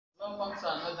welcome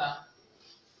to another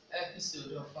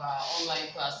episode of our online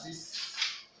classes.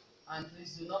 And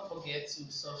please do not forget to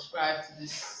subscribe to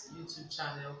this YouTube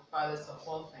channel, Palace of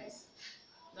All Things.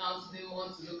 Now today we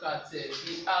want to look at the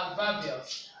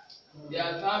adverbials, the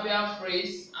adverbial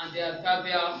phrase and the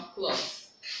adverbial clause.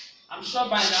 I'm sure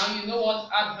by now you know what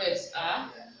adverbs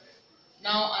are.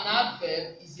 Now an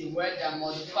adverb is a word that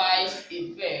modifies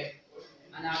a verb,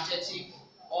 an adjective,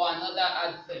 or another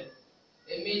adverb.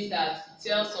 It means that it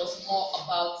tells us more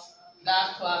about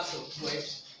that class of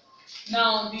words.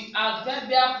 Now, the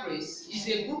adverbial phrase is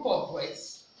a group of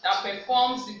words that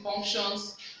performs the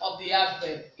functions of the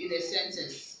adverb in a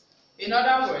sentence. In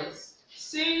other words,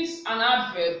 since an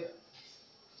adverb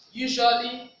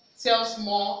usually tells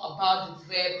more about the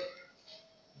verb,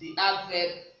 the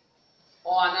adverb,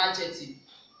 or an adjective,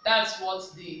 that's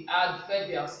what the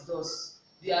adverbials does.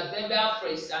 The adverbial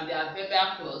phrase and the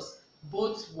adverbial clause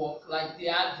both work like the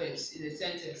adverbs in a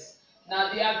sentence.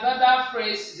 Now, the adverbial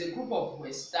phrase is a group of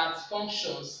words that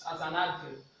functions as an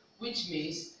adverb, which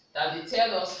means that they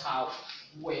tell us how,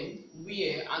 when,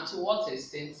 where, and to what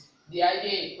extent the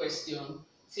idea in question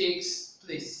takes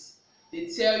place. They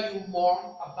tell you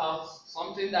more about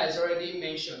something that is already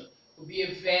mentioned. It could be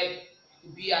a verb, it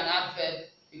could be an adverb,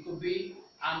 it could be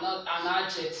an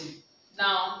adjective.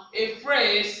 Now, a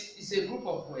phrase is a group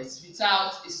of words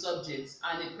without a subject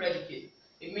and a predicate.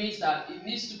 It means that it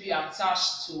needs to be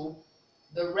attached to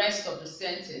the rest of the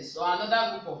sentence or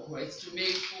another group of words to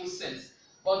make full sense.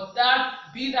 But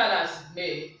be that as it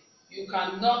may, you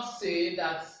cannot say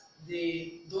that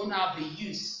they don't have a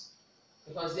use,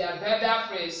 because the adverbial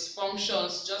phrase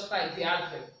functions just like the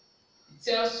adverb. It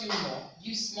tells you more,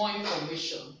 gives more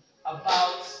information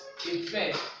about a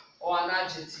verb or an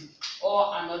adjective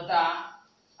or another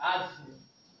adverb,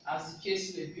 as the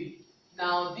case may be.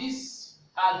 Now, this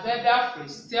adverbial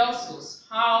phrase tells us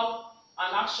how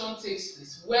an action takes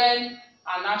place. When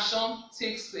an action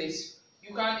takes place,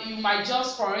 you might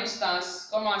just, for instance,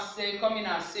 come in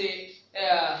and say,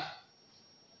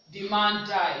 the man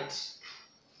died.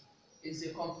 It's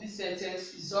a complete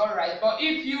sentence, it's all right. But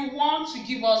if you want to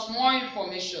give us more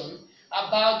information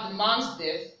about the man's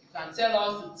death, you can tell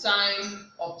us the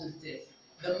time of the death.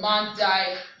 The man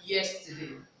died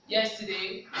yesterday.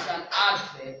 Yesterday is an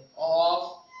adverb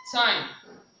of time.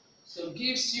 So it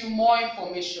gives you more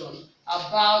information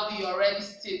about the already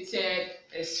stated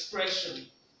expression.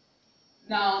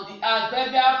 Now, the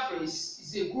adverbial phrase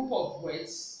is a group of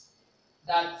words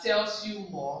that tells you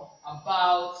more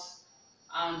about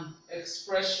an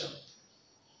expression.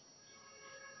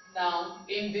 Now,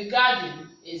 in the garden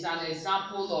is an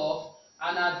example of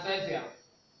an adverbial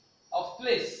of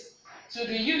place. To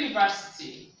the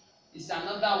university is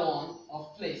another one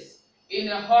of place. In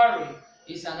a hurry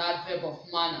is an adverb of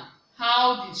manner.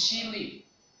 How did she leave?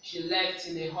 She left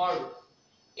in a hurry.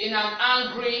 In an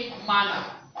angry manner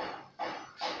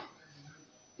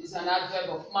is an adverb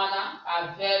of manner.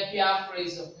 Adverbial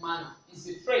phrase of manner is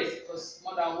a phrase because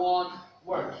more than one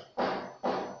word.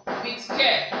 With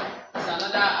care is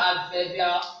another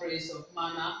adverbial phrase of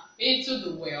manner. Into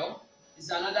the well is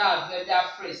another adverbial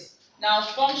phrase. Now,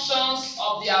 functions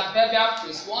of the adverbial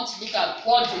phrase. We want to look at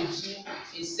what they do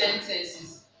in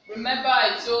sentences. Remember,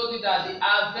 I told you that the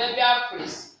adverbial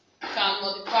phrase can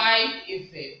modify a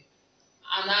verb,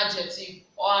 an adjective,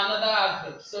 or another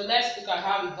adverb. So let's look at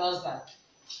how it does that.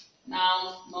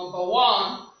 Now, number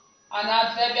one, an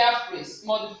adverbial phrase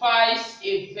modifies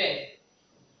a verb.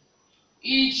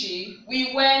 E.g.,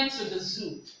 we went to the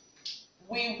zoo.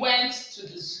 We went to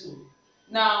the zoo.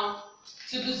 Now,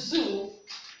 to the zoo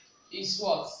is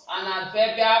what? An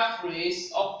adverbial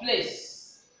phrase of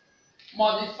place,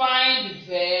 modifying the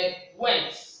verb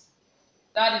went.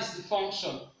 That is the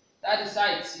function. That is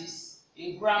how it is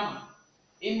in grammar.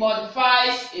 It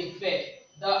modifies a verb.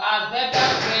 The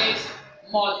adverbial phrase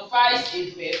modifies a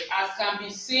verb, as can be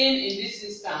seen in this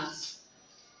instance.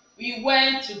 We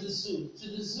went to the zoo. To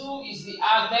the zoo is the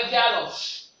adverbial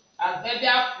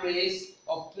phrase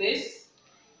of place.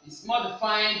 It's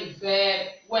modifying the verb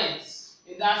went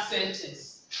in that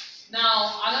sentence.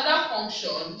 Now, another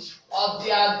function of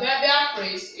the adverbial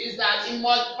phrase is that it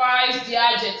modifies the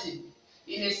adjective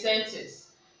in a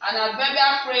sentence. An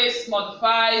adverbial phrase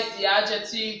modifies the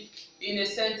adjective in a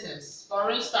sentence.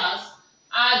 For instance,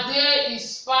 Ade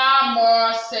is far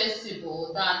more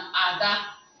sensible than Ada.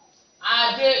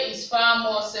 Ade is far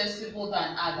more sensible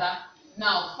than Ada.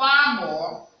 Now, far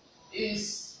more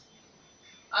is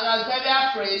an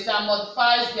adverbial phrase that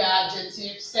modifies the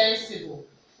adjective sensible.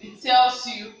 It tells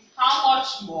you how much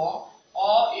more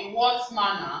or in what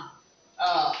manner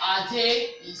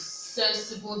Ade is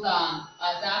sensible than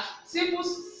Ada.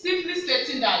 Simply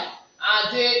stating that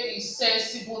Ade is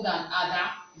sensible than other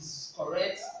is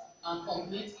correct and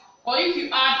complete. But if you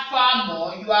add far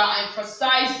more, you are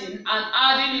emphasizing and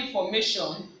adding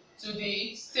information to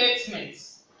the statement.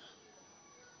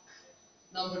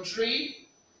 Number 3,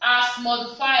 as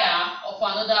modifier of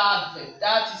another adverb.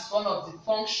 That is one of the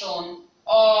function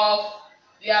of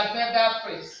the adverbial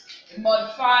phrase. It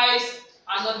modifies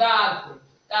another adverb.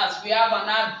 That's, we have an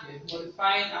adverb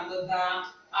modifying another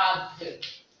adverb.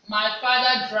 My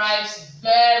father drives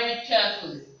very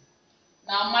carefully.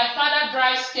 Now, my father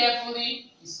drives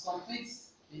carefully is complete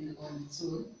on its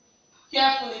own.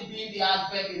 Carefully being the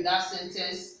adverb in that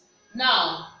sentence.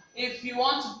 Now, if you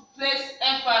want to place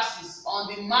emphasis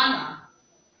on the manner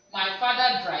my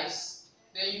father drives,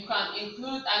 then you can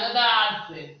include another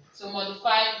adverb to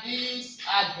modify this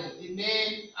adverb, the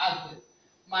main adverb.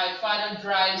 My father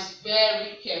drives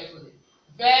very carefully.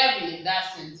 Very in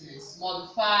that sentence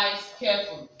modifies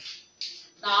carefully.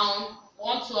 Now, I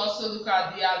want to also look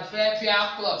at the adverbial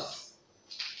clause.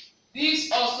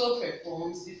 This also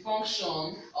performs the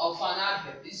function of an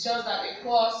adverb. It's just that a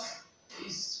clause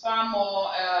is far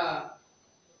more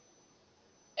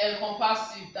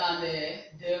encompassive than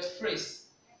the phrase.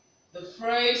 The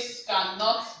phrase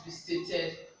cannot be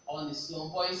stated on its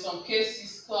own, but in some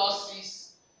cases,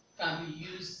 clauses can be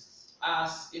used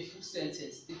as a full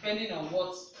sentence, depending on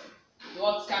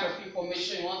what kind of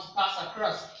information you want to pass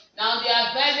across. Now, the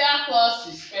adverbial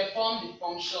clauses perform the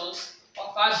functions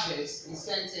of adverbs in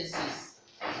sentences.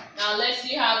 Now, let's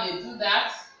see how they do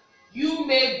that. You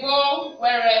may go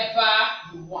wherever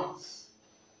you want.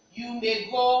 You may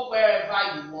go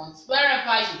wherever you want.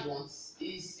 Wherever you want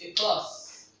is a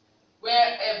clause.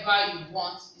 Wherever you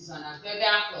want is an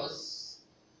adverbial clause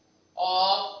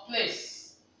or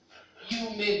place. You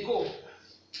may go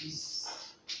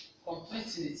is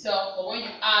complete in itself, but when you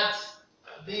add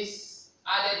this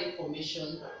added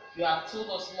information, you have told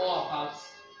us more about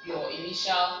your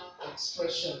initial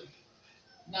expression.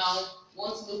 Now, we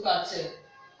want to look at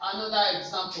another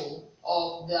example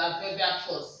of the adverbial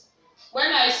clause.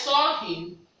 When I saw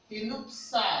him, he looked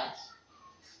sad.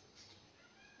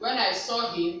 When I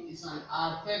saw him is an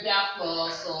adverbial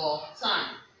clause of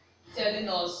time, telling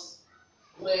us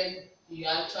when he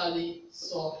actually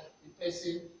saw the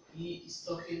person he is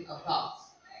talking about.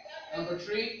 Number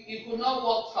 3, he could not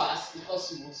walk fast because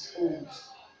he was old.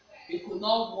 He could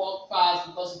not walk fast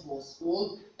because he was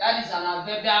old. That is an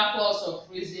adverbial clause of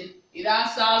reason. It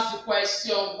answers the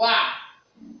question why.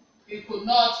 He could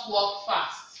not walk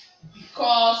fast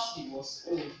because he was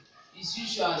old. It's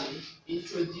usually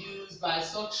introduced by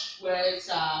such words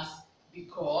as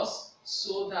because,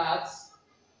 so that,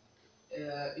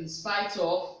 in spite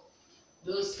of,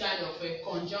 those kind of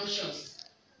conjunctions.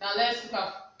 Now let's look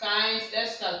at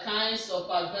kinds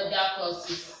of adverbial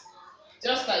clauses.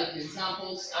 Just like the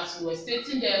examples, as we were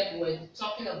stating them, we were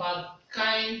talking about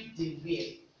kind they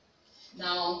were.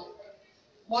 Now,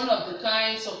 one of the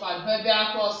kinds of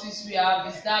adverbial clauses we have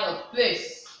is that of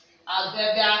place.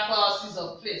 Adverbial clauses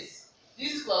of place.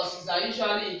 These clauses are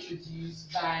usually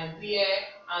introduced by where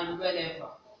and whenever.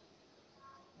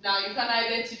 Now, you can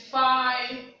identify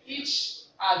each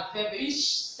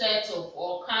set of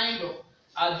or kind of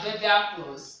adverbial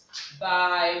clause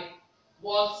by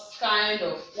what type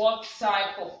of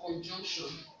conjunction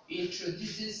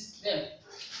introduces them.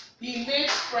 He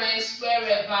makes friends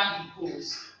wherever he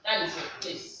goes. That is a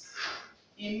place.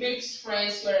 He makes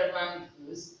friends wherever he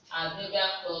goes. Adverbial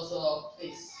clause of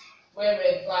place.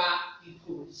 Wherever he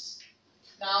goes.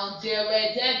 Now, there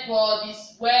were dead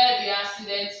bodies where the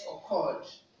accident occurred.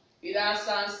 It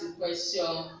answers the question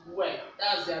where.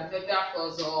 That's the adverbial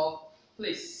clause of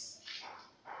place.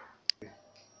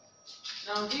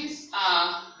 Now, these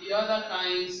are the other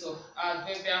kinds of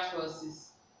adverbial clauses.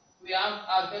 We have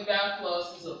adverbial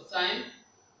clauses of time,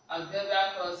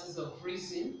 adverbial clauses of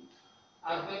reason,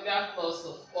 adverbial clause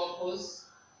of purpose,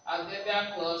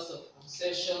 adverbial clause of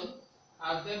possession,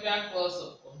 adverbial clause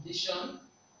of condition,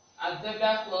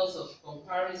 adverbial clause of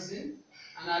comparison,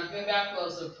 and adverbial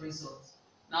clause of result.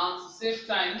 Now, to save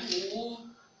time, we will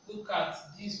look at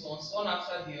these ones one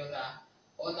after the other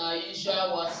on our usual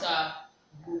WhatsApp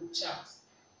group chat.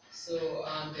 So,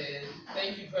 and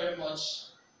thank you very much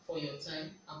for your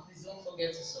time, and please don't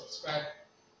forget to subscribe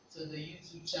to the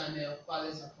YouTube channel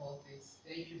Palace of All Things.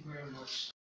 Thank you very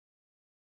much.